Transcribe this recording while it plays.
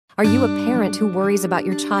Are you a parent who worries about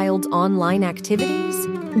your child's online activities?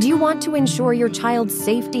 Do you want to ensure your child's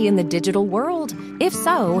safety in the digital world? If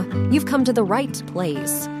so, you've come to the right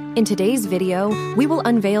place. In today's video, we will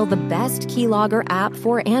unveil the best Keylogger app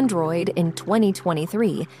for Android in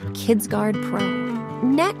 2023, KidsGuard Pro.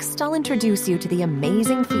 Next, I'll introduce you to the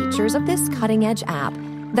amazing features of this cutting-edge app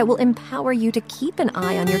that will empower you to keep an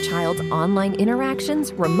eye on your child's online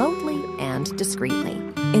interactions remotely and discreetly.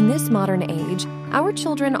 In this modern age, our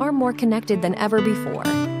children are more connected than ever before,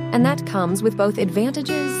 and that comes with both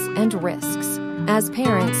advantages and risks. As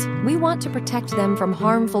parents, we want to protect them from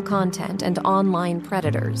harmful content and online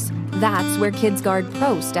predators. That's where KidsGuard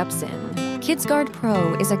Pro steps in. KidsGuard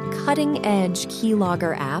Pro is a cutting-edge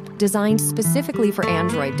keylogger app designed specifically for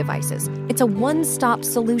Android devices. It's a one-stop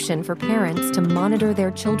solution for parents to monitor their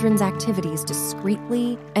children's activities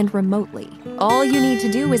discreetly and remotely. All you need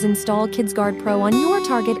to do is install KidsGuard Pro on your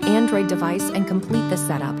target Android device and complete the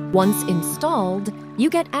setup. Once installed, you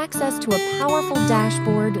get access to a powerful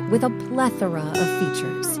dashboard with a plethora of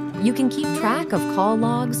features. You can keep track of call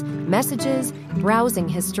logs, messages, browsing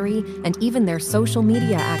history, and even their social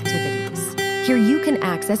media activities. Here you can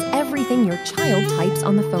access everything your child types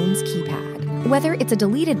on the phone's keypad. Whether it's a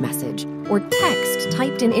deleted message or text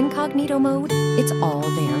typed in incognito mode, it's all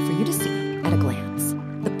there for you to see at a glance.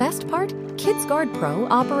 The best part? KidsGuard Pro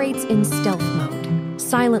operates in stealth mode,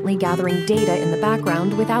 silently gathering data in the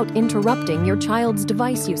background without interrupting your child's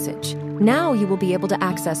device usage. Now you will be able to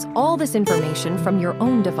access all this information from your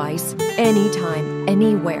own device, anytime,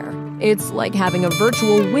 anywhere. It's like having a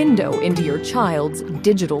virtual window into your child's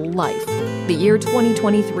digital life. The year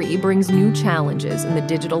 2023 brings new challenges in the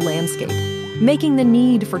digital landscape, making the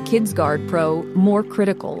need for KidsGuard Pro more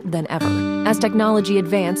critical than ever. As technology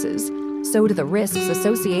advances, so do the risks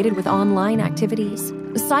associated with online activities.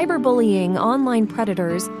 Cyberbullying, online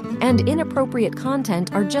predators, and inappropriate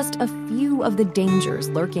content are just a few of the dangers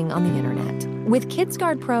lurking on the internet. With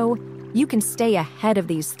KidsGuard Pro, you can stay ahead of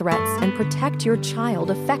these threats and protect your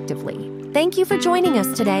child effectively. Thank you for joining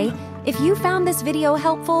us today. If you found this video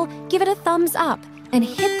helpful, give it a thumbs up and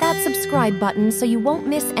hit that subscribe button so you won't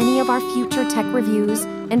miss any of our future tech reviews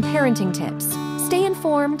and parenting tips. Stay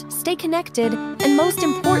informed, stay connected, and most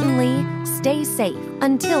importantly, stay safe.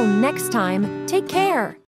 Until next time, take care.